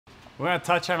We're going to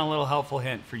touch on a little helpful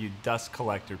hint for you dust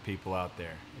collector people out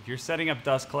there. If you're setting up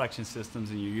dust collection systems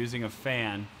and you're using a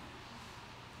fan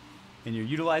and you're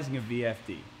utilizing a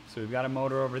VFD, so we've got a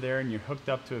motor over there and you're hooked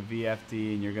up to a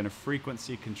VFD and you're going to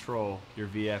frequency control your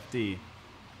VFD,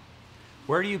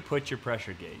 where do you put your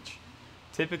pressure gauge?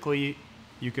 Typically,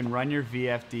 you can run your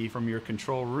VFD from your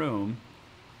control room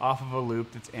off of a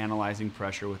loop that's analyzing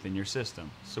pressure within your system.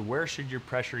 So where should your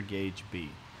pressure gauge be?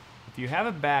 If you have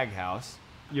a baghouse,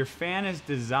 your fan is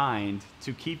designed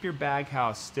to keep your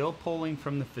baghouse still pulling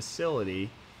from the facility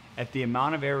at the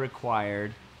amount of air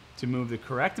required to move the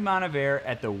correct amount of air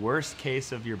at the worst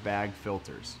case of your bag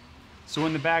filters. So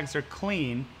when the bags are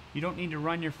clean, you don't need to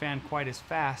run your fan quite as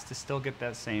fast to still get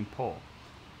that same pull.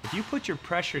 If you put your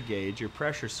pressure gauge, your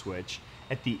pressure switch,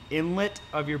 at the inlet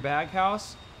of your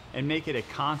baghouse and make it a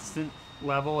constant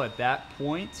level at that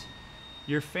point,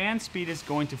 your fan speed is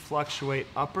going to fluctuate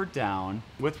up or down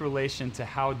with relation to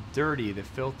how dirty the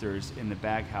filters in the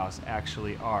baghouse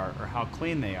actually are, or how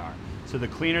clean they are. So the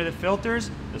cleaner the filters,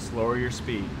 the slower your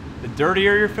speed. The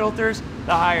dirtier your filters,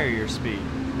 the higher your speed.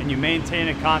 And you maintain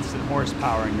a constant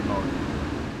horsepower in your motor.